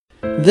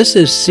This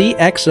is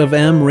CX of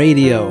M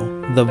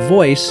Radio, the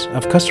voice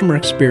of customer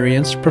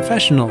experience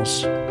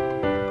professionals.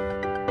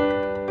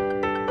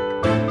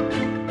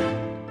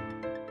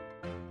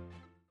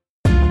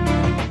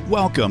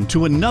 Welcome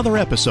to another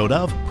episode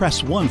of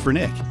Press One for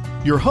Nick.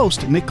 Your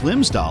host, Nick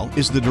Glimsdahl,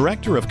 is the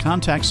Director of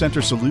Contact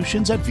Center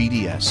Solutions at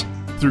VDS.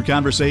 Through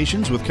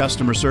conversations with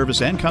customer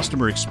service and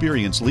customer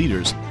experience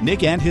leaders,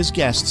 Nick and his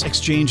guests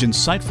exchange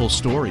insightful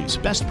stories,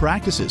 best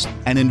practices,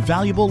 and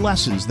invaluable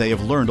lessons they have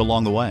learned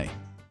along the way.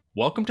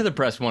 Welcome to the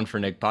Press One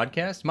for Nick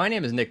podcast. My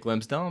name is Nick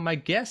Glimsdahl, and my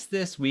guest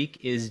this week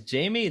is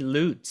Jamie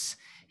Lutz.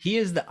 He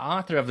is the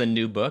author of the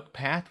new book,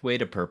 Pathway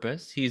to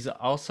Purpose. He's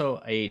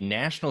also a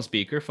national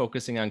speaker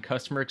focusing on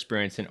customer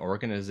experience and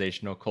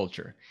organizational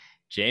culture.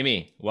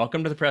 Jamie,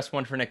 welcome to the Press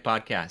One for Nick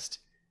podcast.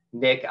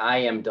 Nick, I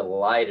am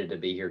delighted to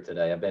be here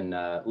today. I've been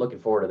looking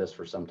forward to this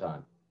for some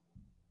time.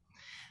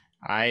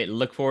 I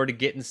look forward to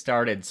getting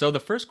started. So the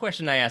first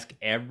question I ask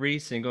every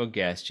single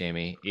guest,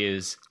 Jamie,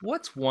 is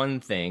what's one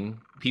thing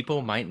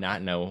people might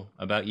not know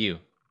about you?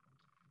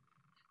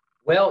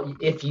 Well,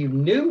 if you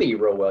knew me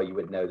real well, you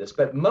would know this,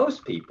 but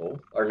most people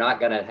are not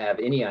going to have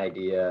any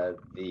idea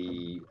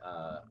the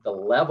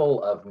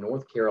level of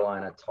North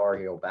Carolina Tar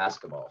Heel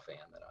basketball fan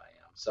that I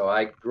am. So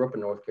I grew up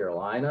in North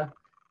Carolina.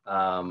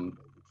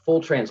 Full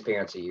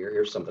transparency here.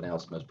 Here's something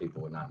else most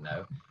people would not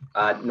know.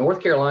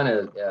 North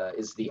Carolina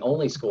is the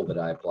only school that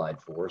I applied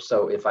for.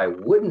 So if I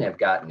wouldn't have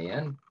gotten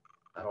in,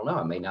 I don't know,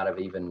 I may not have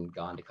even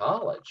gone to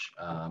college.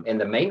 And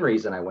the main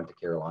reason I went to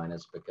Carolina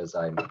is because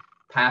I'm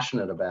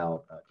passionate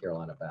about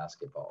Carolina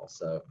basketball.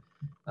 So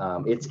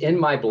it's in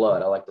my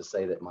blood. I like to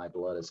say that my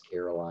blood is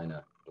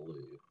Carolina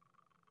blue.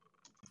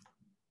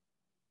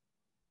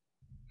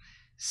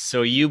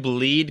 So you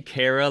bleed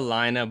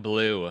Carolina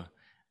blue.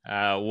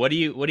 What do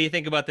you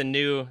think about the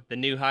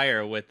new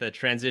hire with the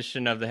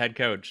transition of the head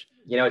coach?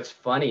 You know, it's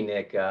funny,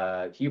 Nick.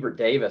 Hubert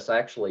Davis, I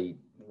actually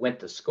went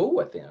to school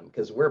with him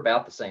because we're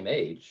about the same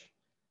age,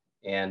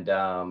 and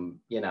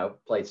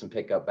played some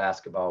pickup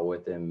basketball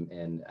with him.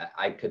 And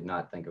I could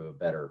not think of a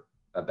better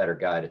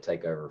guy to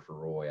take over for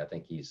Roy. I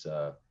think he's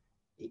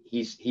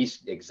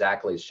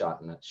exactly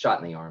shot in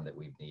the arm that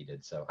we've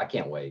needed. So I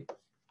can't wait.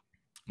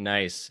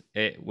 Nice.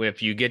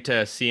 If you get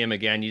to see him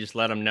again, you just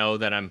let him know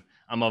that I'm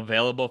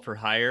available for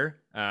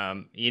hire.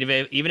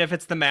 Even if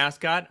it's the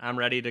mascot, I'm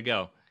ready to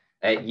go.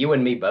 Hey, you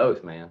and me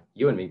both, man.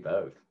 You and me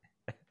both.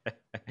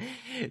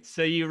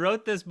 So you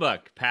wrote this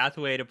book,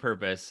 Pathway to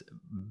Purpose,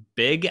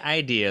 Big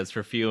Ideas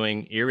for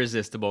Fueling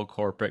Irresistible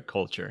Corporate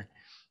Culture.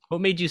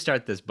 What made you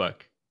start this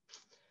book?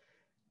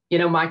 You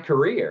know, my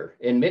career,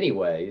 in many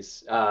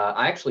ways,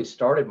 I actually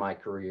started my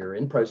career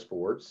in pro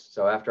sports.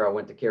 So after I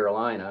went to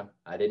Carolina,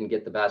 I didn't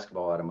get the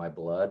basketball out of my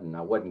blood, and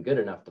I wasn't good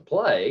enough to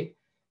play.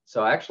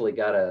 So I actually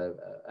got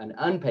an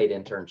unpaid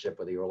internship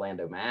with the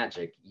Orlando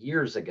Magic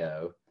years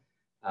ago.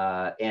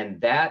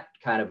 And that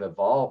kind of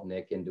evolved,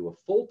 Nick, into a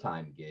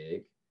full-time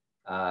gig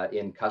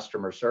in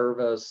customer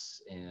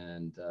service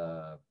and,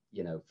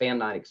 fan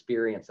night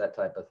experience, that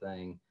type of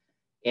thing.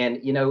 And,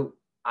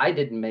 I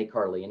didn't make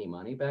hardly any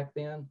money back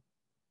then,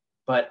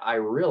 but I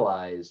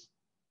realized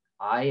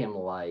I am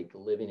like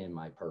living in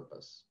my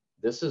purpose.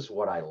 This is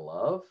what I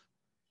love.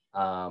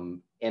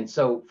 And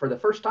so for the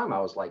first time, I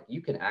was like, you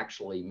can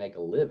actually make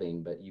a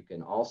living, but you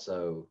can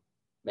also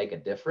make a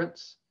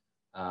difference,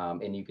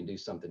 and you can do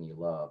something you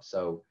love.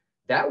 So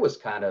that was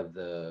kind of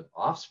the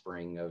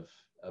offspring of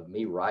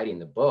me writing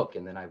the book.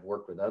 And then I've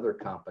worked with other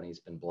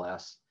companies, been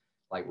blessed,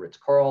 like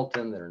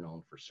Ritz-Carlton, that are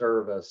known for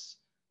service,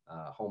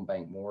 Home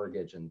Bank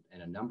Mortgage, and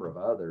a number of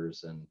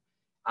others. And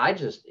I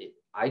just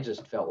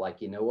felt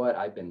like, you know what,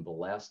 I've been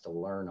blessed to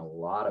learn a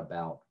lot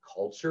about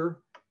culture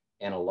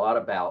and a lot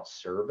about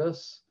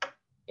service.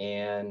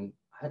 And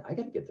I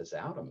got to get this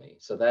out of me.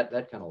 So that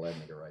kind of led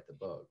me to write the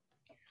book.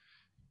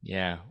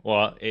 Yeah,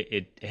 well,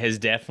 it has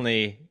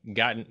definitely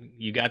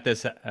you got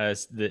this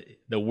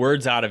the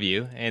words out of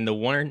you. And the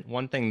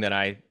one thing that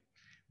I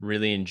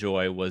really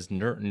enjoy was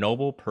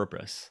noble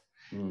purpose.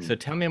 So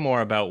tell me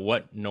more about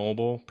what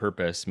noble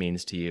purpose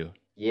means to you.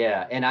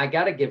 Yeah, and I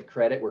got to give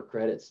credit where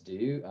credit's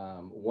due.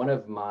 One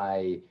of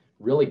my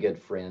really good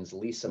friends,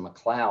 Lisa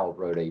McLeod,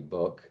 wrote a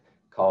book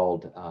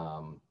called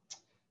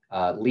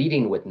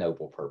Leading with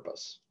Noble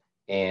Purpose.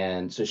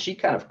 And so she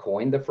kind of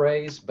coined the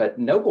phrase, but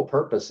noble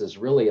purpose is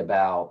really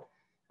about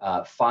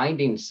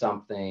finding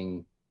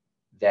something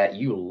that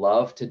you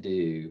love to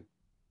do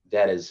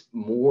that is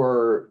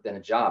more than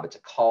a job. It's a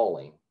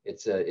calling.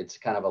 It's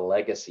kind of a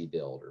legacy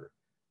builder.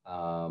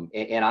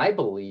 And I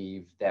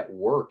believe that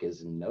work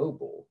is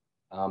noble,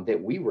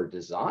 that we were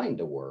designed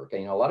to work.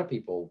 And, a lot of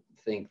people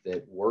think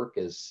that work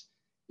is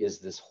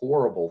this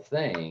horrible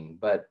thing,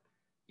 but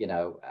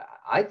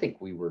I think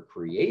we were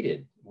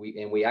created.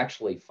 We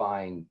actually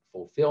find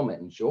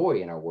fulfillment and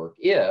joy in our work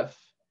if,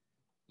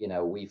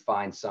 we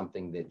find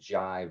something that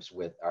jives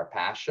with our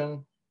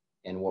passion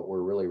and what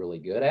we're really, really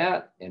good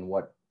at and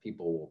what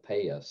people will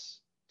pay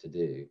us to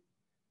do.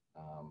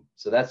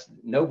 So that's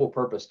noble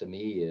purpose to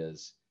me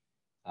is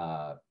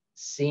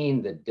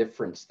seeing the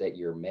difference that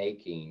you're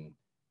making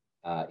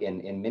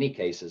in many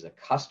cases, a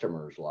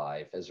customer's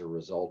life as a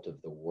result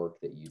of the work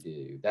that you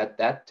do.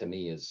 That to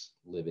me is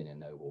living a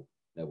noble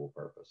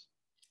purpose.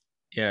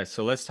 Yeah,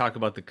 so let's talk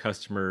about the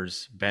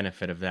customer's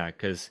benefit of that,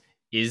 because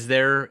is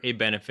there a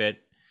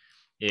benefit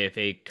if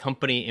a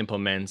company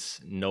implements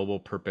noble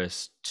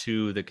purpose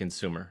to the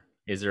consumer?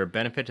 Is there a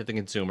benefit to the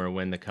consumer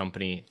when the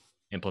company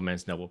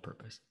implements noble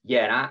purpose?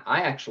 Yeah, and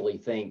I actually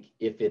think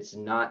if it's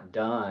not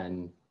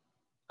done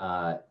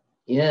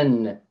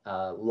in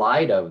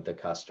light of the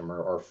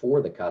customer or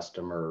for the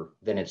customer,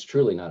 then it's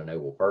truly not a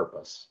noble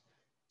purpose.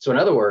 So in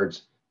other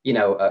words,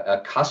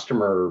 a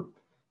customer,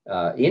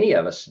 any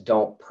of us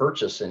don't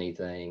purchase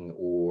anything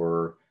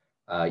or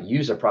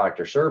use a product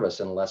or service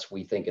unless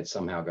we think it's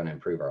somehow going to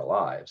improve our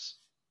lives.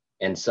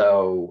 And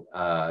so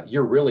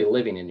you're really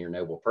living in your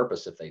noble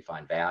purpose if they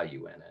find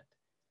value in it.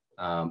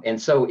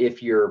 And so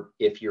if your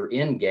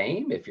end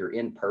game, if your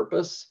end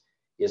purpose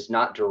is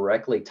not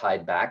directly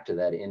tied back to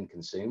that end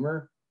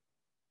consumer,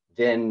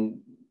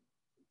 then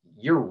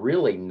you're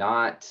really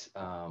not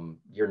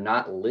you're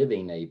not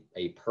living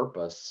a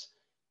purpose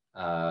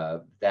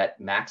that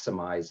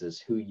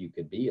maximizes who you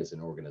could be as an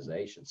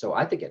organization. So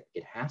I think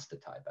it has to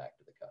tie back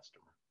to the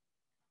customer.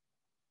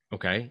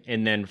 Okay,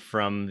 and then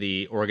from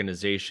the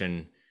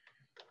organization,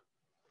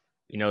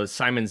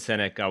 Simon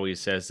Sinek always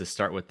says to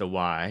start with the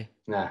why.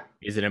 Nah.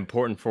 Is it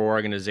important for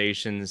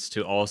organizations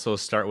to also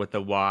start with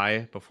the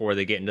why before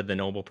they get into the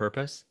noble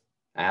purpose?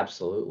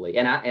 Absolutely.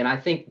 And I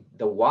think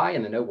the why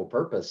and the noble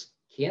purpose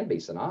can be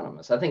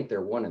synonymous. I think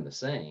they're one and the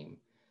same.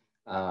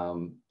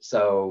 And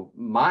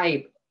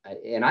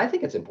I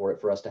think it's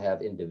important for us to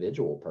have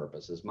individual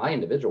purposes. My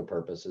individual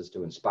purpose is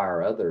to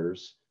inspire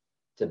others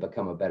to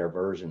become a better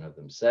version of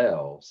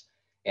themselves.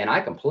 And I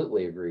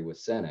completely agree with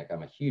Sinek.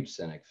 I'm a huge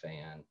Sinek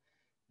fan,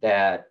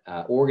 that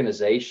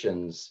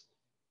organizations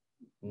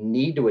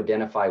need to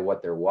identify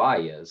what their why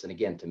is. And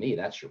again, to me,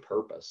 that's your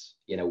purpose.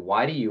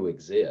 Why do you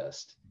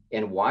exist?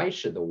 And why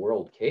should the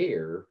world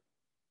care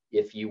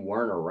if you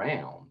weren't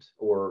around?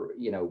 Or,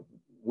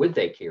 would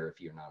they care if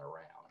you're not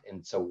around?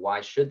 And so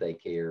why should they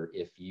care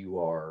if you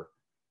are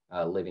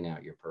living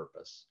out your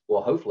purpose?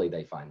 Well, hopefully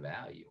they find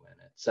value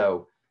in it.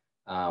 So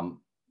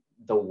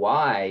the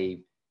why,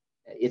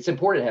 it's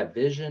important to have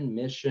vision,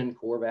 mission,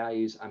 core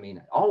values. I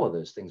mean, all of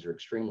those things are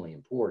extremely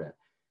important,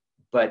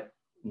 but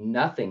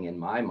nothing in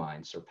my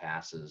mind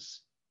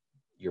surpasses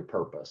your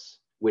purpose,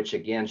 which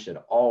again should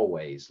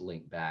always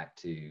link back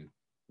to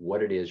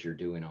what it is you're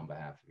doing on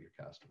behalf of your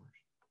customers.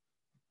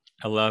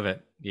 I love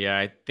it. Yeah,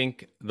 I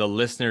think the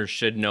listeners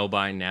should know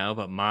by now,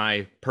 but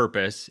my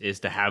purpose is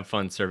to have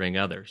fun serving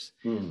others.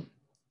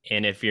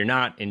 And if you're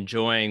not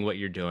enjoying what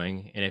you're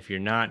doing, and if you're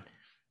not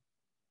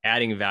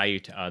adding value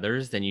to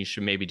others, then you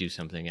should maybe do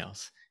something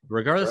else,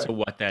 regardless of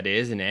what that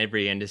is in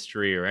every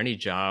industry or any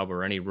job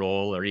or any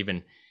role, or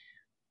even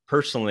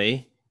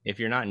personally. If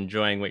you're not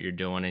enjoying what you're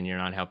doing and you're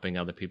not helping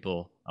other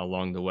people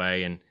along the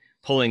way and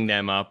pulling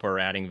them up or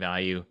adding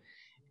value,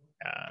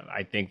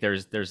 I think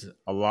there's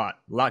a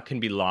lot can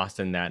be lost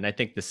in that. And I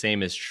think the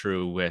same is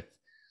true with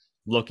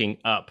looking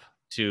up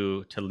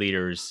to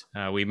leaders.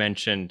 We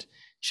mentioned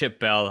Chip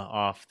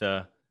Bell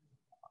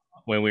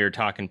when we were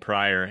talking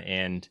prior,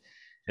 and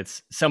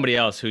it's somebody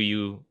else who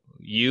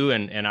you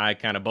and I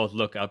kind of both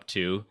look up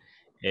to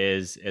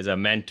as a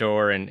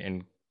mentor,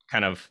 and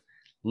kind of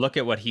look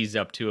at what he's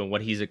up to and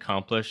what he's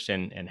accomplished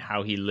and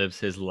how he lives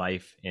his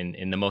life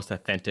in the most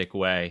authentic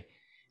way.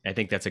 I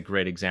think that's a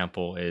great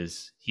example,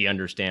 is he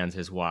understands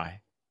his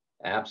why.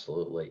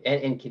 Absolutely.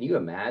 And can you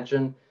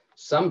imagine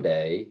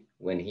someday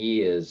when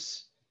he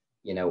is,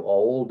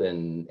 old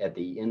and at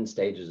the end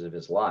stages of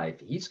his life,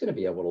 he's going to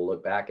be able to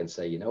look back and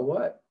say, you know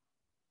what?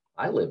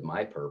 I lived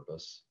my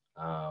purpose.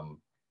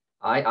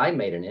 I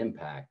made an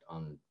impact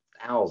on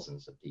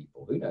thousands of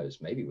people. Who knows?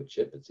 Maybe with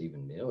Chip, it's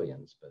even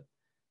millions. But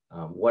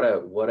what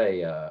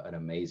an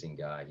amazing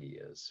guy he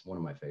is. One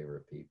of my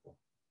favorite people.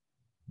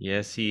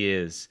 Yes, he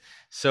is.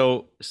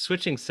 So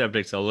switching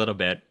subjects a little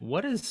bit,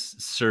 what does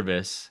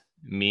service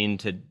mean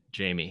to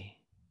Jamie?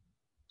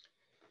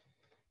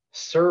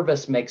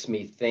 Service makes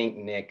me think,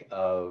 Nick,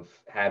 of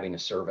having a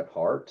servant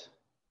heart.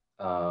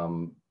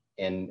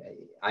 And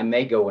I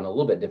may go in a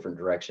little bit different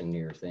direction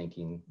than you're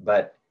thinking,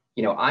 but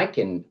I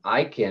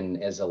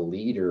can, as a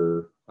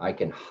leader, I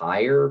can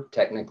hire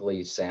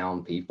technically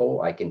sound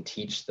people. I can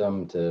teach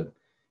them to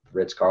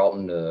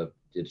Ritz-Carlton to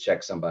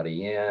check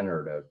somebody in,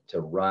 or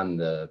to run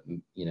the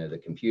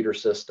computer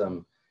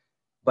system.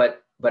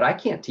 But I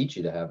can't teach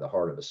you to have the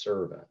heart of a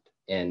servant.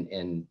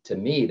 And to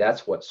me,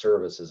 that's what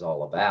service is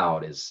all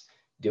about, is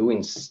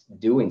doing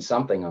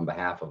something on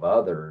behalf of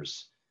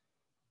others,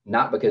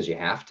 not because you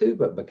have to,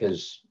 but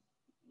because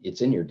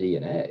it's in your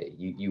DNA.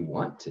 You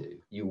want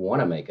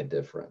to make a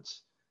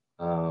difference.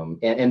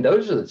 And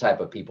those are the type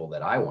of people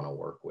that I want to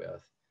work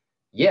with.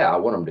 Yeah, I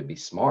want them to be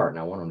smart and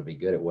I want them to be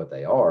good at what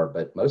they are,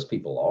 but most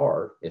people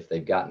are, if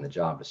they've gotten the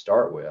job to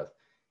start with.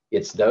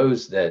 It's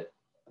those that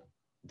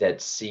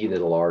see the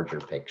larger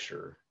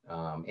picture,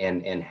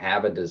 and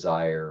have a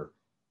desire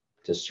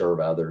to serve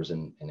others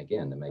and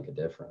again, to make a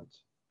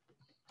difference.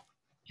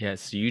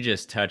 Yes, you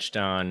just touched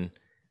on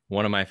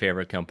one of my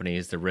favorite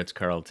companies, the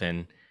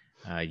Ritz-Carlton.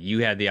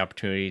 You had the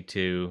opportunity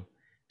to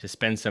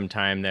spend some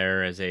time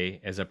there as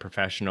a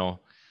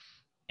professional,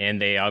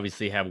 and they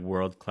obviously have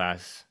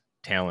world-class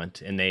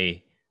talent, and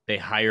they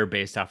hire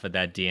based off of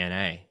that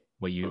DNA,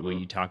 what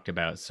you talked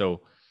about.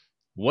 So,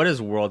 what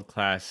does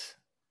world-class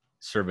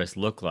service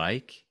look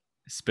like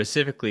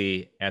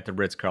specifically at the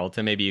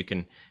Ritz-Carlton? Maybe you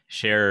can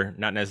share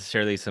not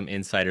necessarily some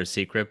insider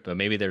secret, but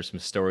maybe there's some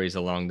stories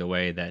along the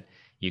way that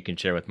you can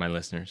share with my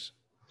listeners.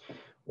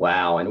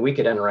 Wow, and we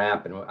could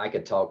unwrap, and I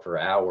could talk for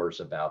hours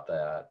about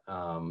that.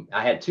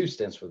 I had 2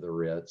 stints with the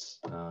Ritz,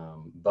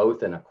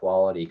 both in a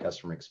quality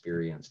customer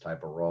experience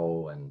type of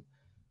role, and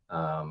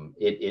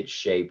it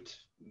shaped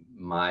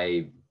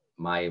my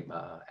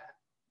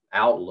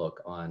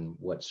outlook on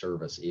what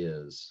service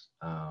is.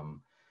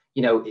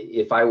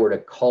 If I were to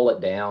cull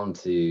it down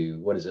to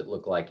what does it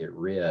look like at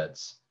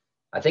Ritz,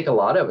 I think a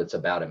lot of it's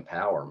about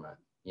empowerment.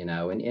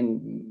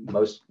 And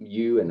most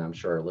you, and I'm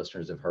sure our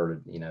listeners have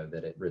heard,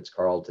 that at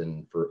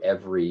Ritz-Carlton, for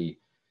every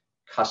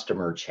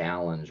customer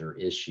challenge or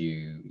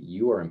issue,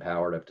 you are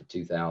empowered up to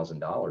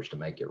 $2,000 to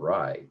make it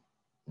right.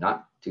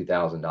 Not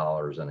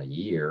 $2,000 in a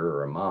year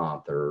or a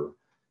month or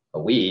a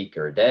week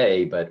or a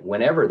day, but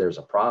whenever there's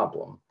a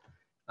problem.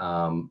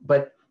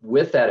 But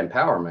with that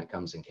empowerment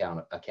comes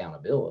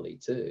accountability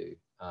too,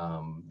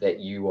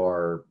 that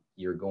you're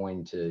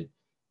going to,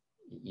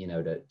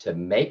 to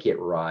make it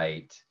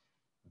right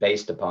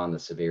based upon the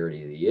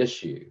severity of the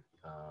issue.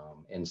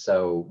 And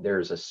so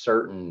there's a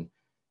certain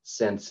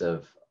sense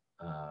of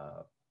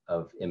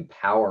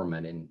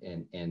empowerment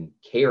and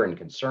care and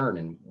concern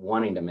and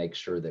wanting to make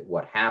sure that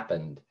what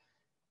happened,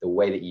 the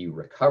way that you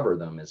recover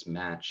them is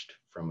matched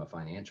from a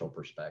financial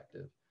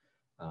perspective.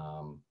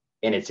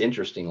 And it's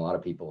interesting, a lot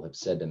of people have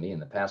said to me in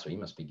the past, well, you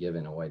must be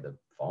giving away the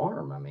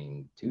farm. I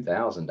mean,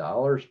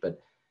 $2,000, but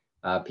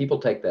people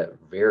take that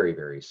very,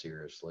 very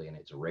seriously, and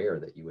it's rare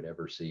that you would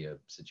ever see a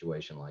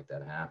situation like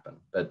that happen.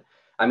 But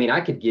I mean, I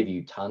could give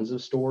you tons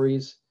of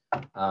stories.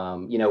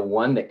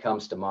 One that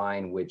comes to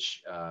mind,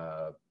 which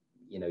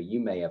you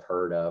may have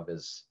heard of,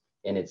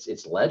 and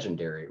it's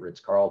legendary at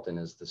Ritz-Carlton,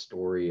 is the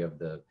story of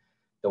the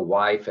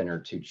wife and her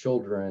 2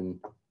 children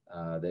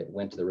that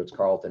went to the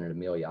Ritz-Carlton at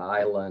Amelia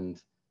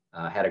Island.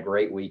 Had a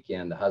great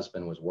weekend. The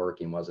husband was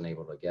working, wasn't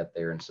able to get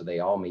there, and so they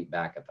all meet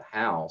back at the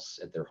house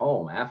at their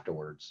home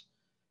afterwards.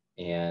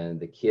 And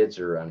the kids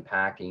are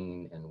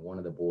unpacking, and one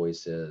of the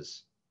boys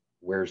says,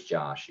 "Where's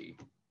Joshy?"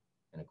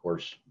 And of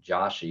course,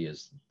 Joshy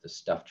is the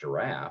stuffed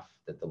giraffe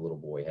that the little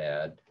boy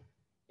had.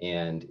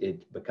 And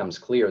it becomes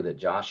clear that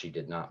Joshy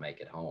did not make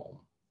it home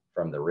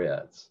from the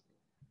Ritz.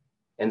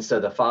 And so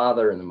the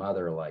father and the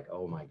mother are like,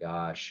 "Oh my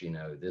gosh,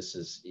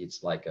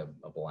 it's like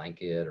a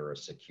blanket or a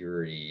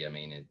security. I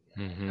mean,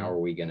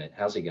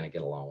 how's he going to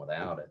get along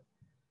without it?"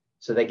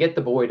 So they get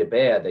the boy to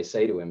bed. They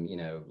say to him,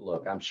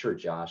 "Look, I'm sure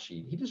Josh,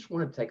 he just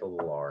wanted to take a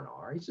little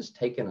R&R. He's just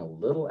taking a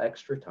little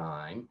extra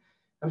time.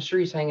 I'm sure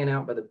he's hanging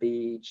out by the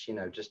beach,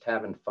 just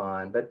having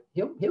fun, but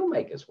he'll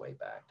make his way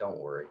back. Don't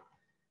worry."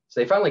 So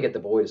they finally get the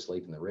boy to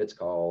sleep, and the Ritz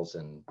calls,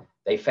 and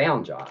they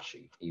found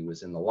Joshy. He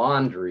was in the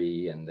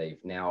laundry, and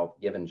they've now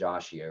given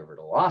Joshy over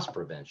to loss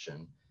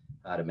prevention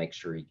to make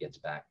sure he gets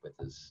back with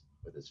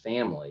his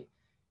family.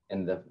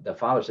 And the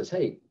father says,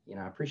 "Hey,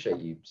 I appreciate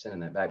you sending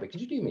that back, but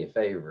could you do me a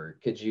favor?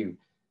 Could you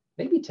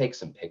maybe take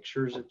some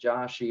pictures of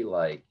Joshy,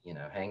 like,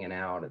 hanging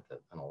out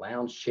on a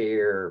lounge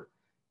chair,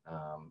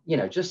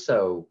 just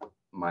so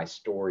my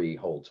story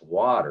holds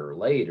water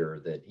later,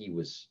 that he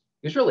was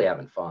really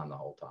having fun the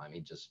whole time.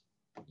 He just,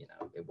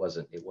 it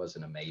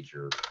wasn't a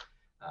major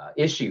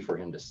issue for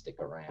him to stick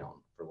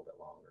around for a little bit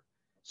longer."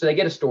 So they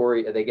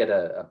get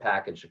a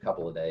package a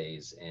couple of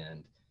days,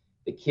 and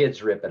the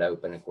kids rip it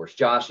open. Of course,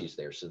 Joshy's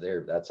there, so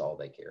that's all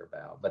they care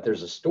about. But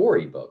there's a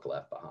storybook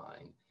left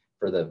behind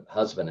for the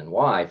husband and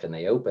wife, and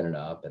they open it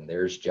up, and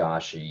there's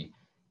Joshy,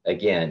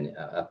 again,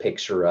 a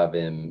picture of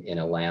him in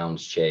a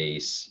lounge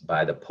chase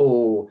by the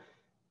pool.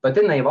 But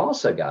then they've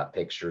also got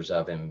pictures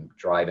of him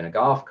driving a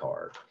golf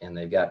cart, and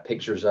they've got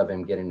pictures of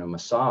him getting a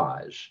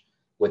massage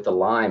with the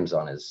limes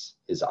on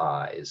his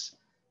eyes.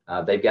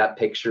 They've got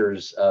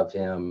pictures of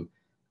him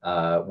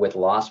with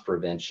loss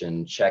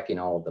prevention, checking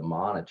all of the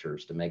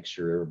monitors to make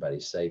sure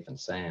everybody's safe and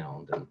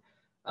sound.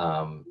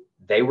 And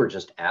they were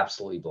just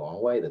absolutely blown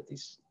away that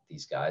these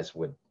guys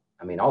would,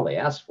 I mean, all they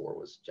asked for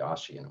was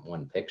Joshy in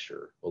one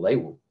picture.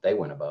 Well, they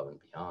went above and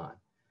beyond.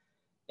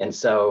 And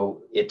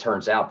so it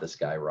turns out this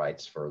guy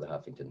writes for the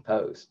Huffington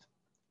Post,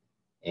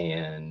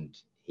 and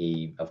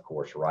he, of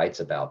course,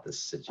 writes about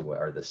this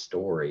situation or this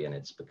story, and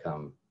it's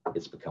become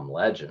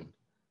legend.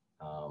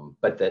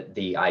 But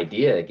the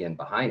idea again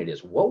behind it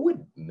is, what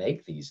would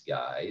make these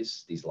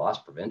guys, these loss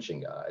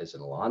prevention guys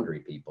and laundry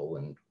people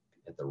and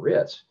at the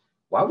Ritz,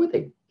 why would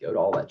they go to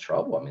all that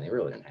trouble? I mean, they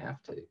really didn't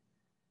have to.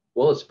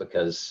 Well, it's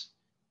because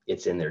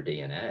it's in their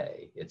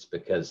DNA. It's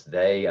because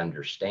they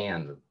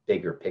understand the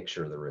bigger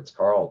picture of the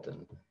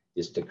Ritz-Carlton,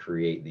 is to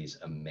create these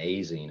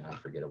amazing,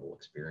 unforgettable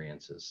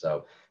experiences.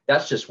 So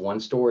that's just one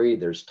story.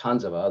 There's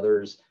tons of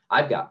others.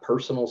 I've got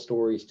personal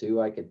stories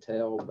too, I could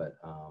tell, but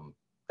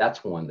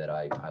that's one that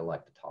I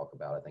like to talk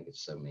about. I think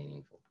it's so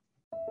meaningful.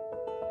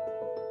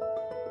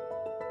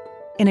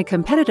 In a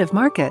competitive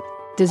market,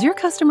 does your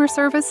customer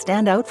service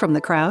stand out from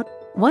the crowd?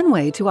 One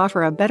way to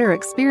offer a better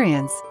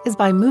experience is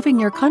by moving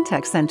your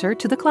contact center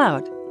to the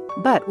cloud.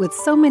 But with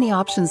so many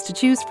options to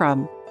choose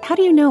from, how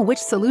do you know which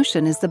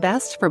solution is the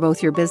best for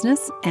both your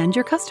business and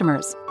your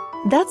customers?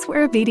 That's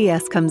where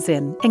VDS comes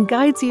in and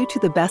guides you to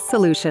the best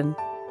solution.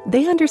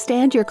 They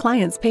understand your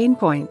clients' pain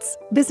points,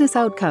 business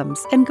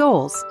outcomes, and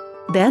goals.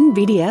 Then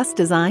VDS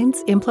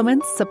designs,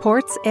 implements,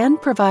 supports,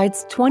 and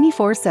provides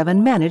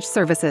 24/7 managed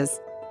services.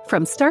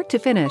 From start to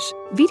finish,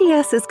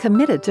 VDS is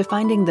committed to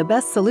finding the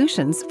best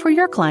solutions for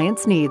your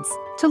clients' needs.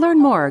 To learn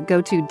more, go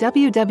to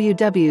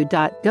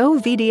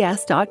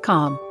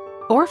www.govds.com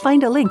or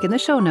find a link in the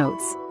show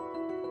notes.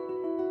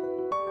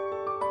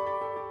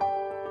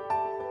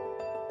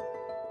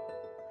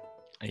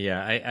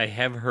 Yeah, I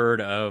have heard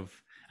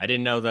of, I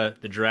didn't know the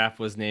giraffe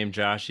was named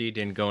Joshy,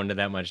 didn't go into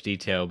that much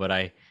detail, but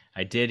I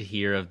did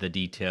hear of the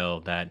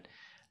detail that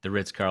the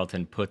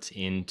Ritz-Carlton puts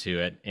into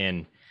it.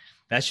 And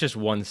that's just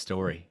one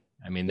story.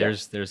 I mean,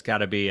 there's got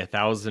to be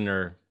 1,000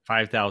 or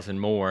 5,000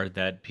 more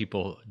that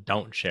people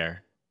don't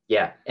share.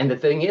 Yeah. And the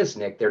thing is,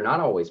 Nick, they're not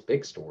always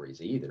big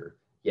stories either.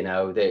 You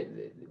know, that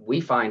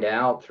we find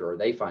out, or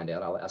they find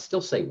out, I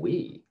still say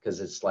we, because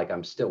it's like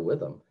I'm still with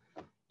them.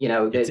 You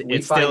know, that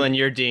it's still in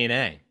your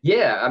DNA.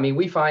 Yeah. I mean,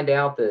 we find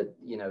out that,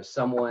 you know,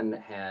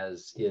 someone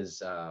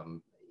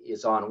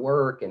is on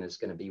work and is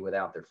going to be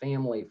without their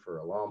family for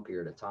a long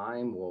period of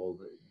time. Well,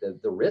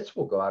 the Ritz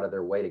will go out of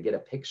their way to get a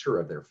picture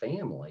of their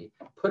family,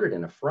 put it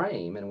in a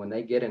frame. And when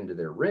they get into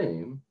their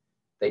room,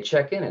 they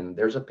check in and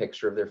there's a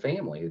picture of their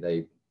family.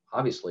 They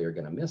obviously are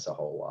going to miss a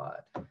whole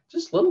lot.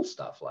 Just little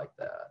stuff like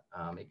that.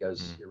 It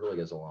really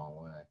goes a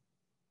long way.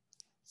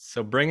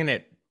 So bringing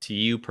it to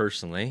you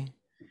personally,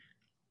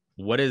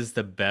 what is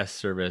the best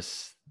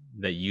service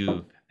that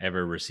you've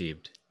ever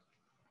received?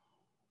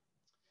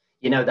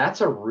 You know,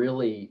 that's a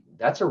really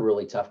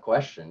tough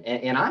question.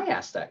 And I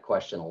ask that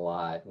question a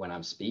lot when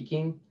I'm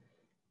speaking.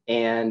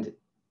 And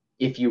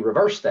if you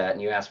reverse that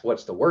and you ask,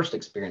 what's the worst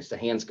experience, the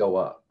hands go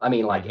up. I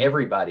mean, like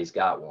everybody's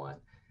got one,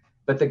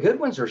 but the good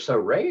ones are so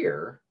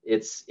rare.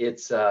 It's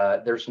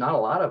there's not a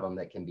lot of them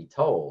that can be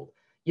told.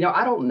 You know,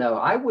 I don't know.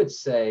 I would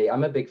say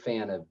I'm a big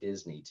fan of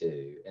Disney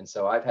too. And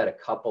so I've had a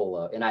couple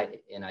of, and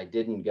I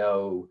didn't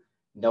go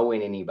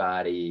knowing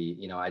anybody,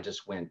 you know, I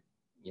just went,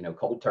 you know,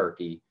 cold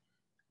turkey.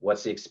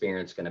 What's the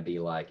experience going to be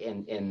like?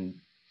 And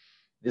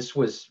this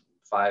was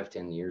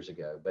 5-10 years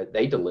ago, but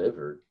they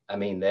delivered. I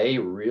mean, they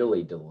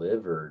really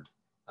delivered,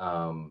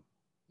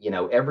 you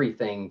know,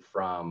 everything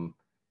from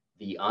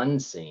the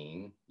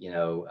unseen, you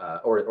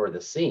know, or the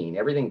seen.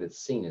 Everything that's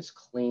seen is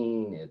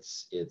clean.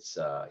 It's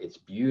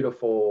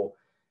beautiful.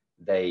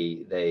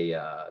 They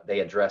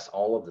address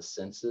all of the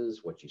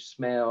senses, what you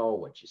smell,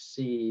 what you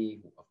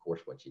see, of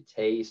course, what you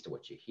taste,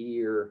 what you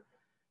hear.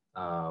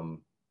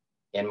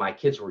 And my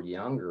kids were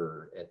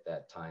younger at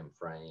that time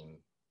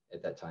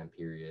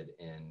period.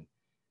 And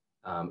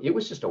it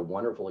was just a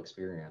wonderful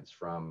experience,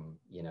 from,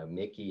 you know,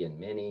 Mickey and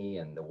Minnie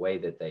and the way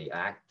that they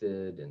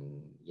acted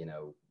and, you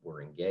know,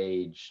 were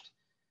engaged,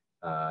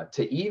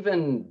 to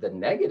even the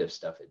negative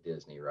stuff at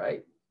Disney,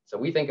 right? So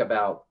we think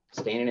about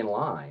standing in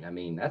line. I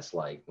mean, that's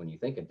like, when you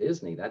think of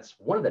Disney, that's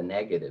one of the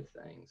negative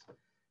things.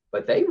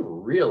 But they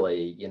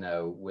really, you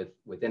know,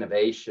 with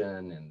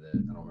innovation and I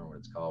don't remember what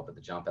it's called, but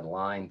the jump in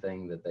line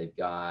thing that they've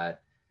got,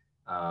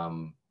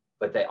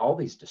 but all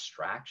these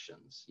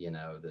distractions, you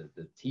know,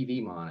 the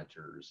TV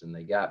monitors, and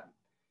they got,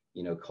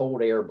 you know,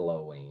 cold air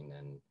blowing,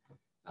 and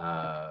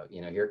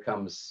you know, here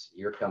comes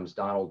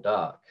Donald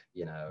Duck,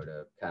 you know,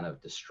 to kind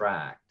of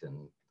distract,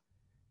 and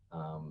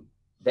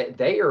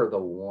they are the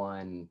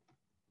one,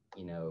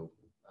 you know,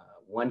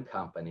 one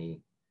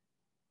company,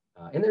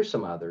 and there's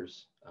some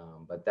others.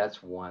 But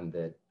that's one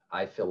that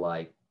I feel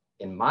like,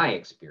 in my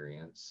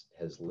experience,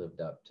 has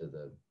lived up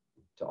to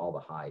all the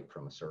hype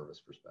from a service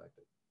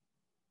perspective.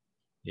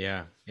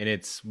 Yeah. And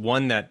it's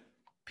one that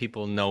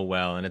people know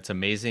well. And it's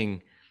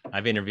amazing.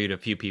 I've interviewed a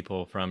few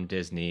people from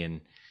Disney,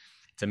 and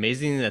it's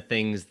amazing the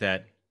things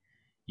that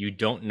you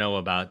don't know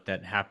about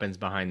that happens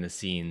behind the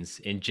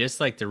scenes. And just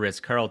like the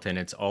Ritz-Carlton,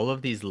 it's all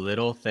of these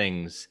little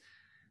things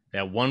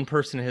that one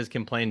person has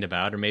complained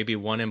about, or maybe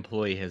one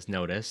employee has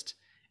noticed,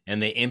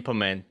 and they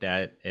implement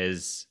that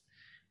as,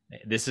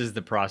 this is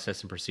the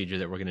process and procedure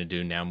that we're going to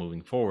do now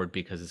moving forward,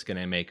 because it's going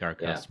to make our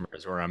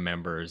customers or our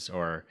members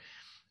or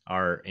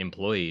our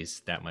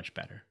employees that much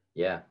better.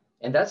 Yeah.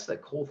 And that's the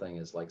cool thing,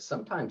 is like,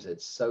 sometimes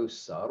it's so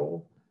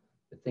subtle,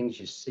 the things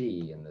you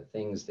see and the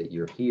things that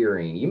you're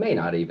hearing, it may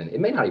not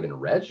even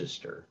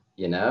register,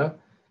 you know,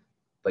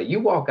 but you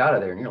walk out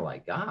of there and you're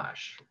like,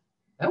 gosh,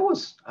 that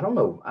was, I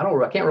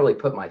can't really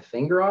put my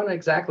finger on it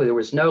exactly. There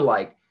was no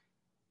like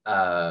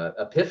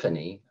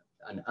epiphany,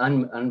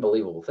 an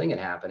unbelievable thing had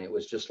happened. It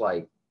was just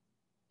like,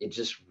 it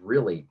just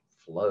really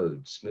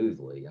flowed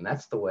smoothly. And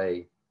that's the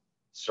way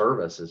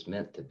service is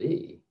meant to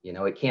be.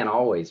 It can't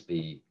always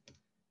be,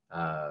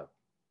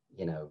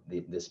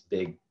 this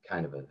big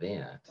kind of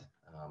event.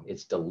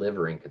 It's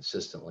delivering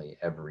consistently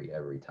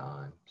every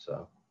time.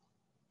 So.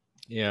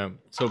 Yeah.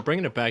 So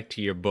bringing it back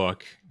to your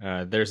book,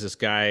 there's this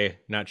guy,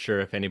 not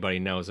sure if anybody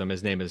knows him.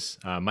 His name is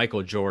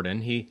Michael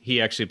Jordan.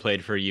 He actually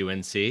played for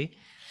UNC.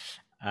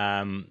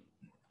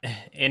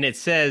 And it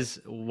says,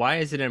 why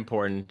is it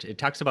important? It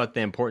talks about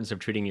the importance of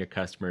treating your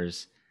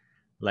customers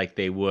like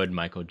they would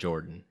Michael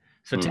Jordan.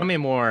 So tell me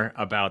more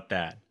about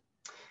that.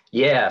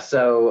 Yeah.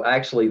 So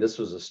actually, this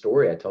was a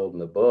story I told in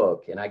the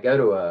book, and I go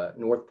to a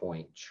North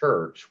Point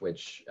church,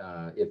 which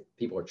if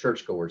people are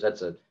churchgoers,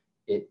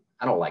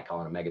 I don't like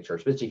calling it a mega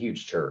church, but it's a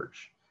huge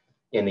church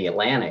in the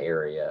Atlanta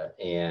area.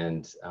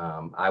 And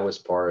I was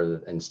part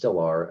of, and still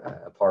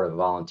are, a part of a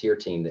volunteer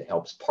team that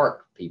helps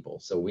park people.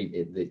 So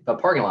the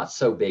parking lot's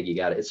so big,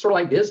 it's sort of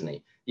like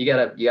Disney. You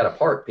gotta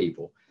park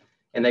people.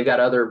 And they've got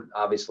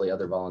obviously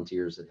other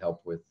volunteers that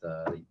help with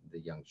the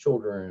young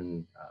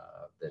children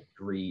that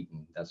greet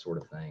and that sort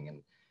of thing.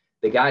 And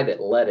the guy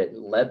that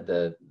led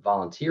the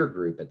volunteer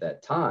group at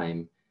that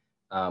time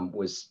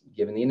was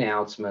giving the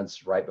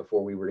announcements right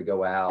before we were to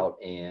go out.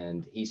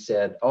 And he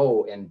said,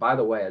 oh, and by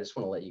the way, I just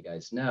want to let you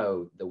guys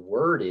know, the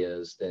word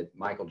is that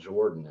Michael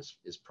Jordan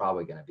is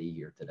probably going to be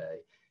here today.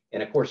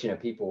 And of course,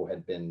 people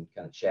had been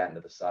kind of chatting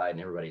to the side,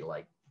 and everybody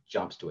like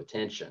jumps to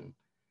attention,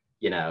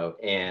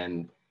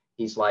 and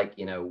he's like,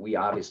 we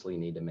obviously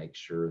need to make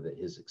sure that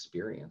his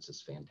experience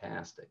is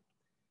fantastic.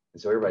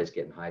 And so everybody's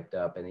getting hyped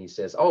up. And he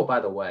says, oh, by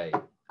the way,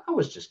 I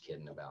was just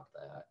kidding about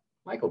that.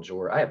 Michael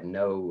Jordan, I have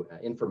no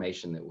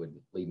information that would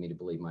lead me to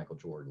believe Michael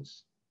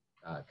Jordan's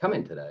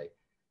coming today.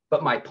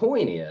 But my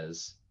point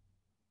is,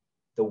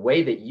 the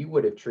way that you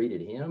would have treated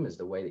him is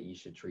the way that you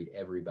should treat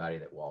everybody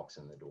that walks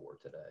in the door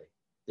today.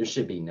 There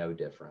should be no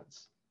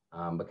difference,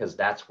 because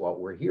that's what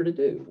we're here to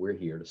do. We're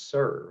here to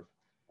serve.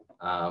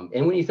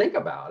 And when you think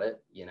about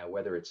it,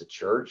 whether it's a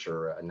church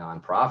or a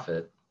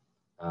nonprofit,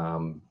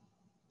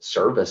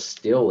 service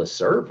still is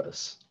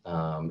service.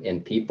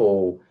 And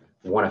people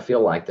want to feel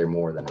like they're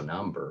more than a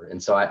number.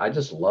 And so I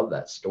just love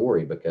that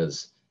story,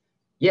 because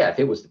if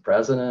it was the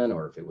president,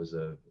 or if it was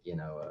a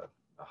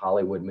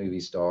Hollywood movie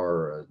star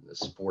or a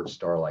sports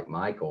star like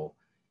Michael,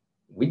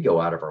 we'd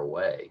go out of our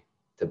way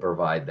to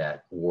provide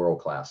that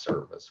world-class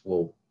service.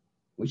 Well,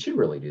 we should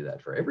really do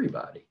that for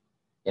everybody,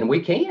 and we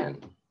can.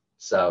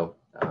 So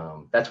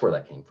that's where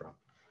that came from.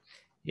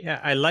 Yeah,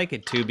 I like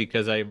it too,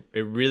 because it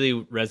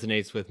really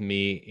resonates with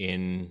me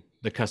in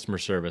the customer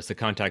service, the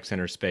contact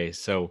center space.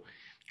 So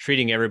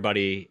treating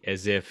everybody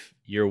as if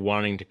you're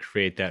wanting to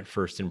create that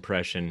first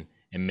impression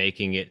and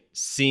making it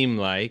seem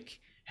like,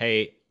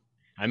 hey,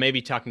 I may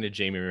be talking to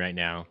Jamie right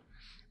now,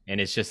 and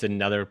it's just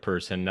another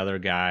person, another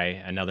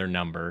guy, another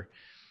number,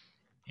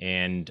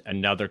 and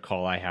another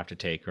call I have to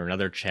take, or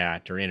another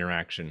chat or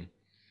interaction.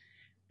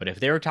 But if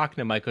they were talking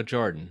to Michael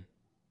Jordan,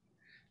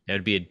 that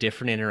would be a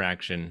different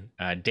interaction.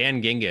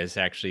 Dan Gingiss,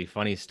 actually,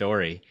 funny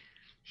story,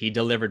 he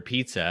delivered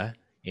pizza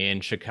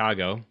in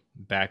Chicago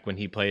back when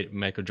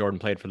Michael Jordan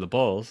played for the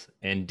Bulls,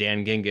 and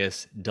Dan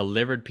Gingiss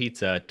delivered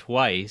pizza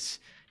twice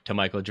to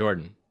Michael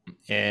Jordan.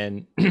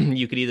 And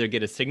you could either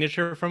get a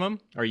signature from him,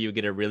 or you would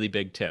get a really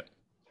big tip.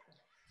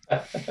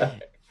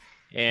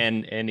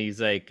 and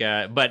he's like,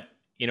 but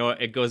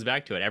it goes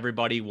back to it.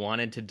 Everybody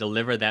wanted to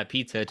deliver that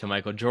pizza to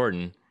Michael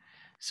Jordan.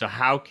 So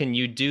how can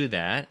you do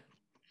that?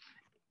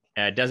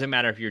 It doesn't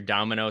matter if you're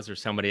Domino's or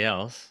somebody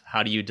else.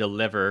 How do you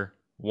deliver,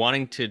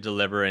 wanting to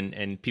deliver,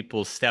 and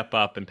people step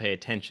up and pay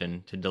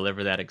attention to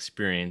deliver that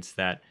experience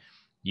that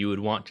you would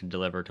want to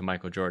deliver to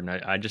Michael Jordan?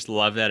 I just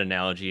love that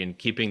analogy, and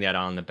keeping that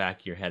on the back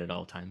of your head at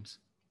all times.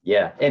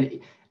 Yeah. And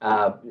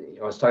I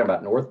was talking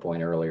about North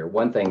Point earlier.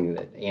 One thing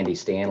that Andy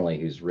Stanley,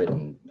 who's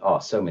written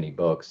so many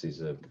books,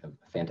 he's a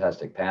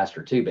fantastic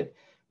pastor too, but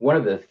one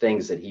of the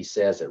things that he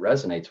says that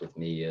resonates with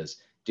me is,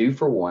 do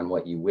for one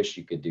what you wish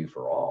you could do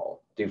for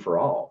all. Do for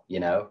all,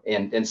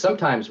 and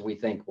sometimes we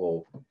think,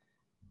 well,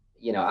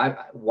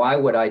 why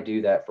would I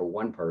do that for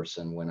one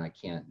person when I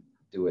can't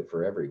do it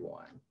for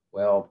everyone?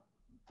 Well,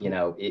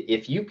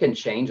 if you can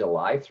change a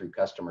life through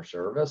customer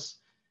service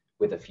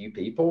with a few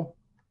people,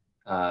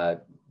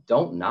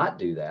 don't not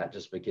do that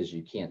just because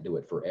you can't do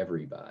it for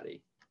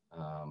everybody.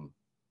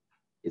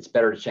 It's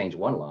better to change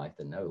one life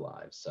than no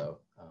lives. So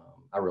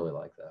I really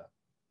like that.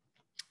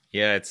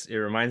 Yeah, it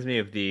reminds me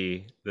of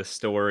the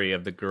story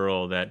of the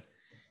girl that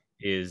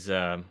is,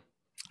 I'm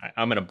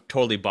going to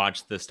totally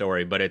botch the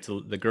story, but it's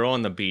the girl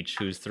on the beach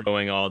who's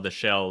throwing all the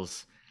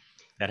shells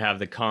that have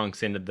the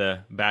conchs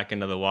back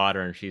into the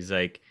water. And she's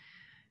like,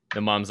 the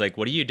mom's like,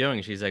 what are you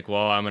doing? She's like,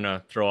 well, I'm going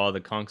to throw all the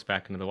conchs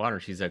back into the water.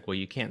 She's like, well,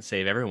 you can't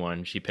save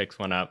everyone. She picks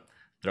one up,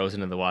 throws it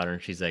into the water.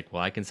 And she's like,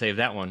 well, I can save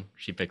that one.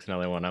 She picks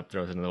another one up,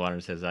 throws it into the water,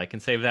 and says, I can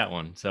save that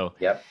one. So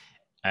yep.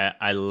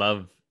 I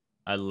love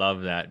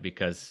that,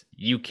 because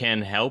you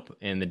can help,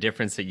 and the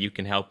difference that you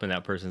can help in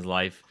that person's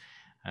life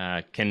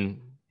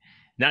can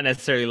not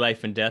necessarily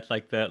life and death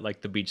like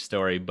the beach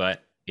story,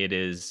 but it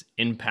is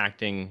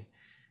impacting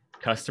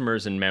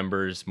customers and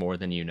members more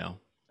than you know.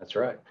 That's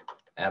right.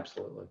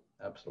 Absolutely.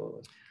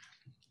 Absolutely.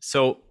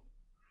 So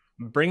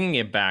bringing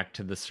it back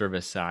to the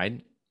service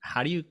side,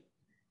 how do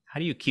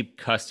you keep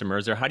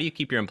customers, or how do you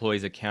keep your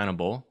employees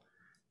accountable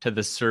to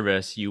the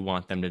service you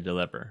want them to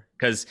deliver?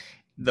 Because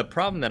the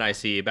problem that I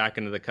see back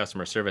into the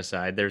customer service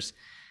side, there's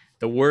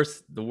the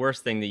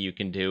worst thing that you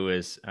can do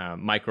is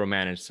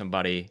micromanage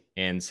somebody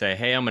and say,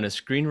 hey, I'm going to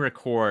screen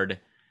record,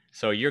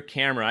 so your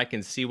camera, I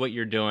can see what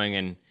you're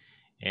doing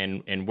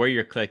and where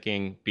you're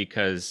clicking,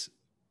 because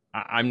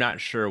I'm not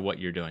sure what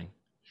you're doing.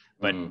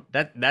 But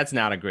that's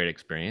not a great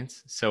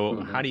experience. So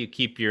how do you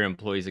keep your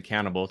employees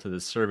accountable to the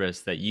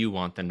service that you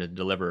want them to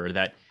deliver, or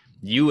that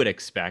you would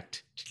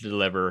expect to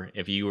deliver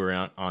if you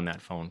were on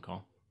that phone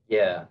call?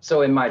 Yeah.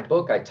 So in my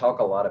book, I talk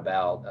a lot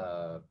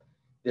about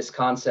this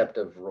concept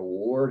of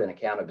reward and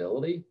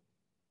accountability.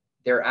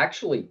 They're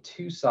actually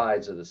two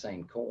sides of the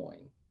same coin,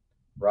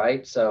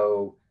 right?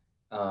 So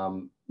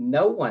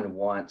no one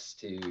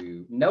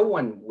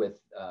with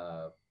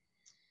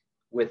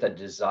a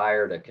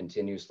desire to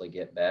continuously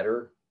get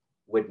better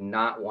would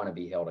not want to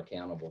be held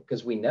accountable,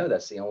 because we know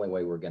that's the only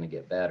way we're going to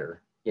get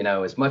better.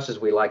 As much as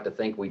we like to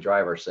think we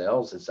drive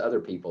ourselves, it's other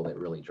people that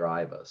really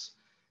drive us.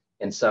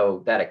 And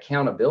so that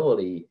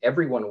accountability,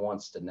 everyone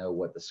wants to know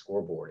what the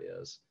scoreboard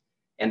is.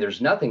 And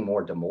there's nothing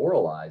more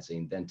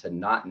demoralizing than to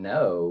not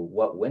know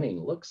what winning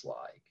looks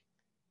like.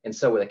 And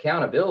so with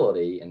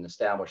accountability and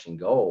establishing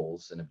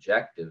goals and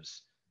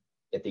objectives,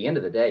 at the end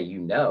of the day,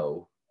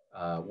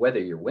 whether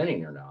you're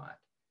winning or not.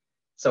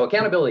 So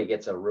accountability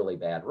gets a really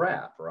bad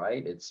rap,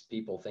 right?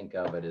 People think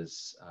of it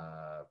as,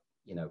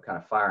 kind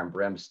of fire and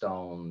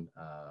brimstone,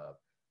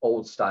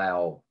 old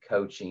style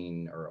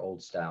coaching or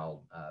old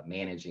style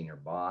managing or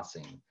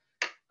bossing.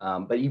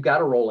 But you've got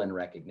to roll in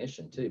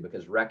recognition too,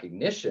 because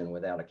recognition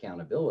without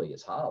accountability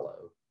is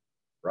hollow,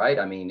 right?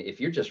 I mean, if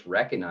you're just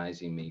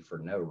recognizing me for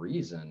no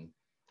reason,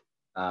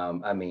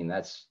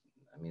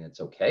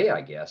 it's okay,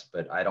 I guess,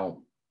 but I don't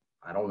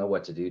know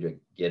what to do to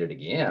get it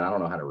again. I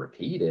don't know how to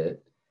repeat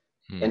it.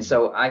 And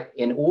so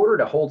in order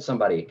to hold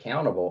somebody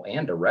accountable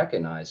and to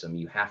recognize them,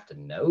 you have to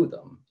know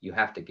them. You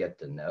have to get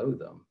to know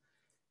them.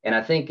 And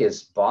I think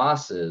as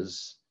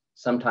bosses,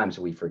 sometimes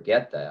we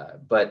forget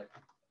that. But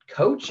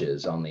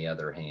coaches, on the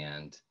other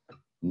hand,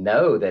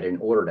 know that in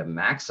order to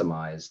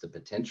maximize the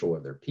potential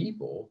of their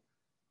people,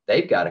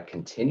 they've got to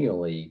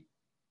continually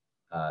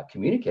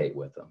communicate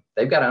with them.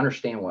 They've got to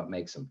understand what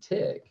makes them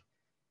tick.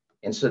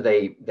 And so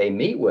they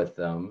meet with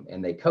them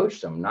and they coach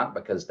them, not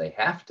because they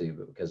have to,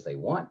 but because they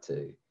want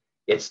to.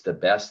 It's the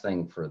best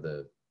thing for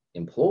the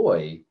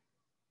employee,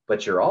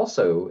 but you're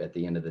also, at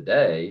the end of the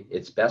day,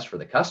 it's best for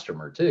the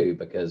customer too,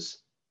 because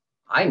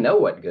I know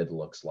what good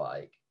looks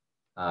like.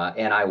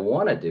 And I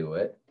want to do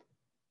it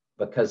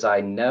because I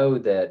know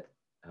that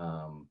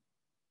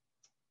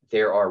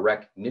there are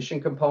recognition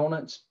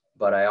components,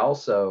 but I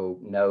also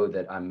know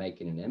that I'm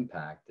making an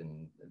impact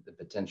and the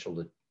potential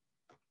to,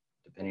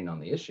 depending on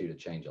the issue, to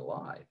change a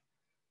life.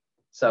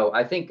 So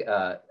I think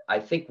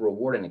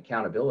reward and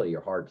accountability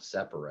are hard to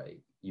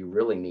separate. You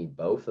really need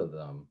both of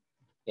them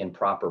in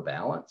proper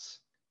balance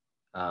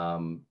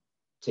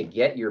to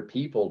get your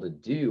people to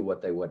do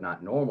what they would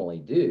not normally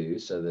do,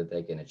 so that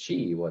they can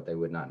achieve what they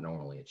would not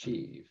normally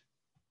achieve.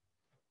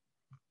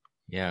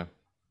 Yeah,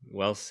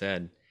 well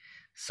said.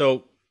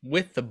 So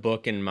with the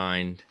book in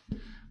mind,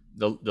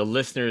 the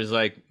listener is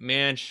like,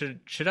 man,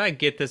 should I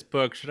get this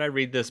book? Should I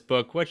read this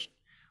book? What's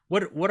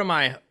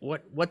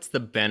the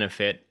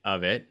benefit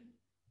of it?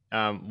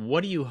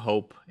 What do you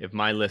hope, if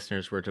my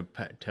listeners were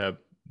to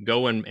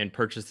go and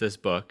purchase this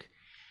book,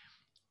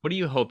 what do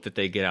you hope that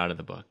they get out of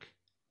the book?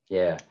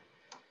 Yeah.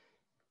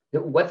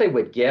 What they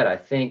would get, I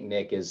think,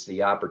 Nick, is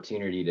the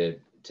opportunity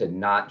to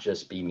not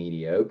just be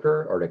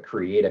mediocre or to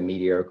create a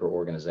mediocre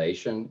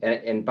organization.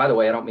 And by the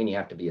way, I don't mean you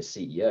have to be a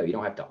CEO. You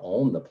don't have to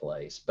own the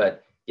place.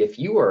 But if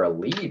you are a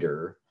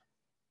leader,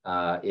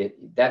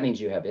 that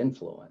means you have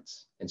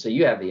influence. And so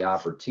you have the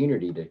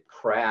opportunity to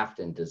craft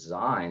and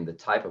design the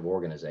type of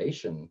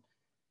organization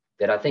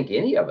that I think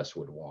any of us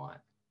would want.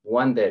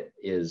 One that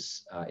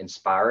is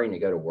inspiring to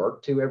go to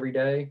work to every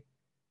day,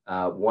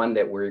 one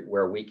that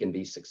where we can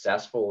be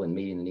successful in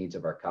meeting the needs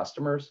of our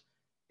customers,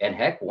 and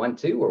heck, one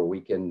too where we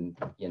can,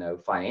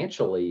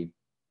 financially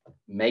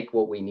make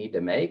what we need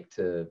to make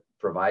to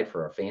provide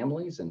for our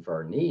families and for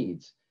our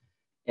needs.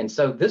 And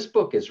so this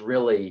book is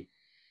really,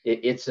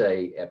 it's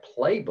a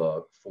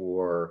playbook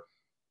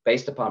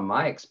based upon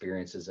my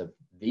experiences of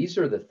these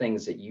are the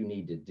things that you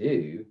need to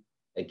do.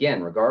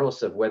 Again,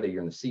 regardless of whether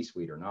you're in the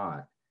C-suite or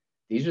not,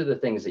 these are the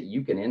things that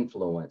you can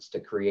influence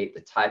to create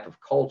the type of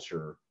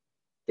culture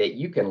that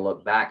you can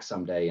look back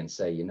someday and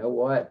say, you know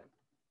what?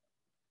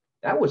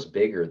 That was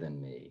bigger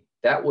than me.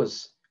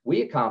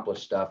 We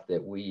accomplished stuff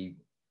that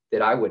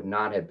I would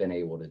not have been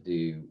able to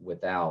do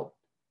without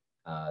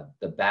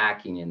the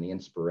backing and the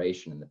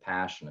inspiration and the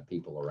passion of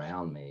people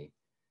around me.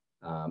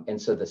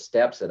 And so the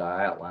steps that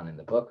I outline in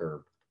the book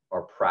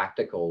are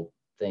practical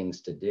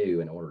things to do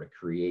in order to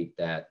create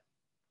that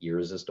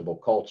irresistible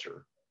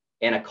culture,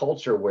 and a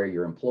culture where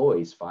your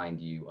employees find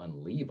you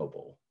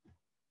unleavable.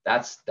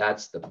 That's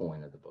the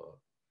point of the book.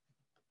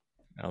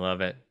 I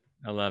love it.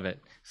 I love it.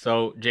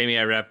 So, Jamie,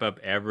 I wrap up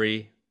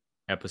every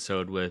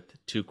episode with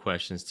 2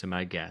 questions to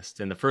my guest.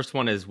 And the first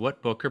one is,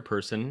 what book or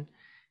person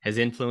has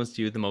influenced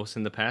you the most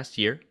in the past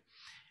year?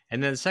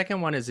 And then the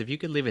second one is, if you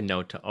could leave a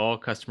note to all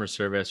customer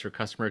service or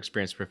customer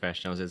experience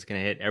professionals, it's going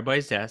to hit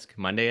everybody's desk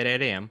Monday at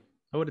 8 a.m.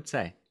 What would it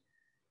say?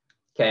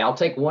 Okay, I'll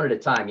take one at a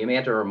time. You may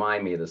have to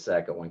remind me of the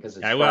second one because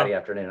it's Friday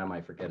afternoon. I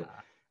might forget it.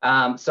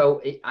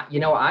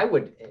 I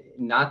would,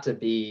 not to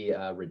be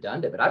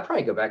redundant, but I'd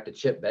probably go back to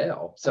Chip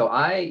Bell. So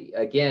I,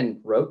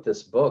 again, wrote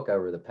this book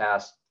over the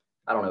past,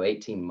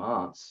 18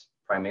 months,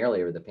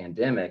 primarily over the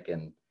pandemic.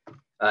 And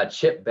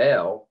Chip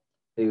Bell,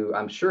 who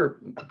I'm sure,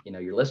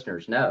 your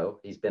listeners know,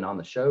 he's been on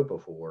the show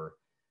before,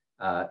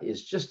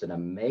 is just an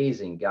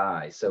amazing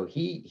guy. So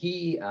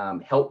he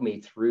helped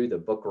me through the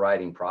book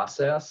writing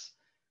process,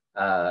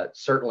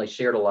 certainly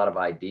shared a lot of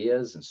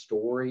ideas and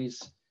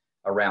stories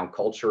around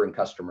culture and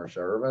customer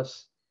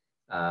service,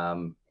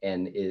 and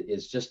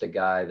is just a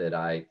guy that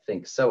I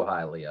think so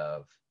highly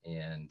of.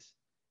 And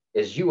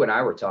as you and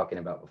I were talking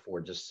about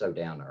before, just so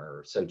down to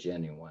earth, so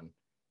genuine.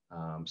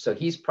 So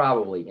he's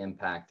probably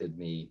impacted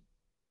me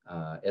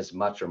as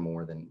much or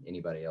more than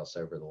anybody else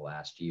over the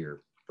last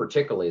year,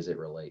 particularly as it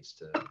relates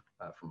to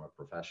from a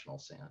professional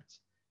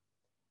sense.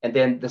 And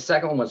then the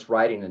second one was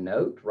writing a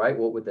note, right?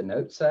 What would the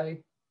note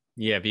say?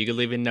 Yeah, if you could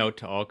leave a note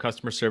to all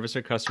customer service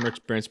or customer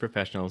experience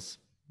professionals,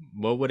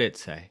 what would it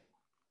say?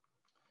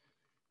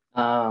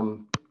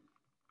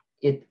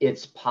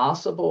 It's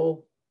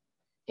possible,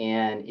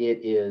 and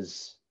it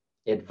is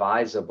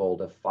advisable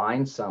to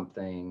find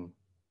something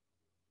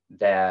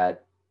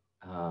that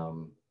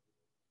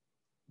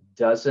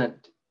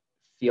doesn't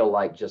feel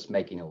like just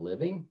making a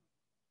living,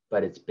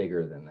 but it's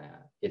bigger than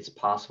that. It's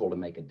possible to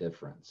make a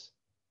difference.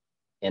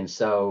 And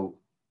so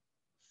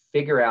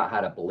figure out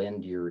how to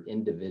blend your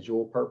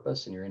individual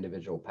purpose and your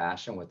individual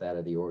passion with that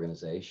of the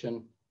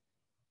organization.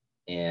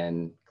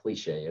 And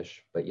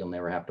cliche-ish, but you'll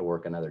never have to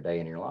work another day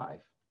in your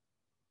life.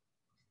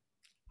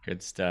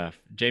 Good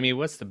stuff. Jamie,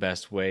 what's the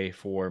best way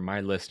for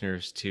my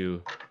listeners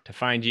to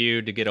find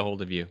you, to get a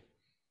hold of you?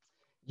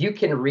 You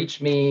can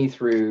reach me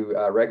through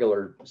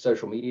regular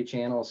social media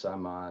channels.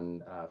 I'm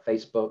on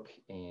Facebook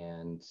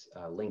and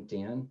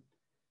LinkedIn.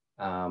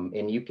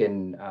 And you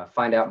can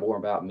find out more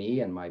about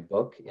me and my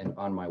book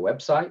on my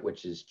website,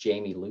 which is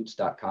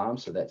jamielutz.com.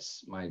 So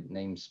that's my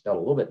name spelled a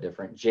little bit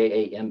different,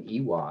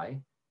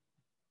 JAMEYLUTZ,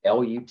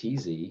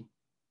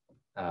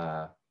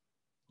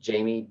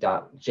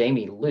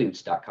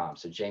 jamielutz.com.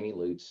 So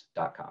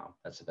jamielutz.com.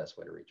 That's the best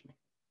way to reach me.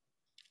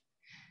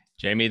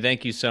 Jamie,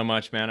 thank you so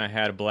much, man. I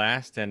had a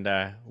blast, and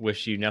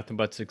wish you nothing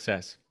but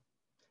success.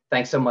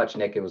 Thanks so much,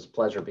 Nick. It was a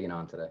pleasure being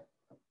on today.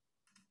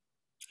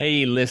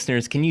 Hey,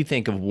 listeners, can you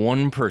think of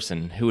one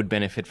person who would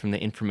benefit from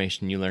the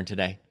information you learned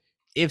today?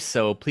 If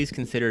so, please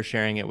consider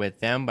sharing it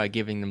with them by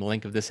giving them a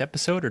link of this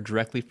episode or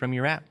directly from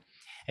your app.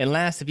 And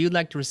last, if you'd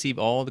like to receive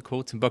all the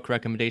quotes and book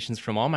recommendations from all my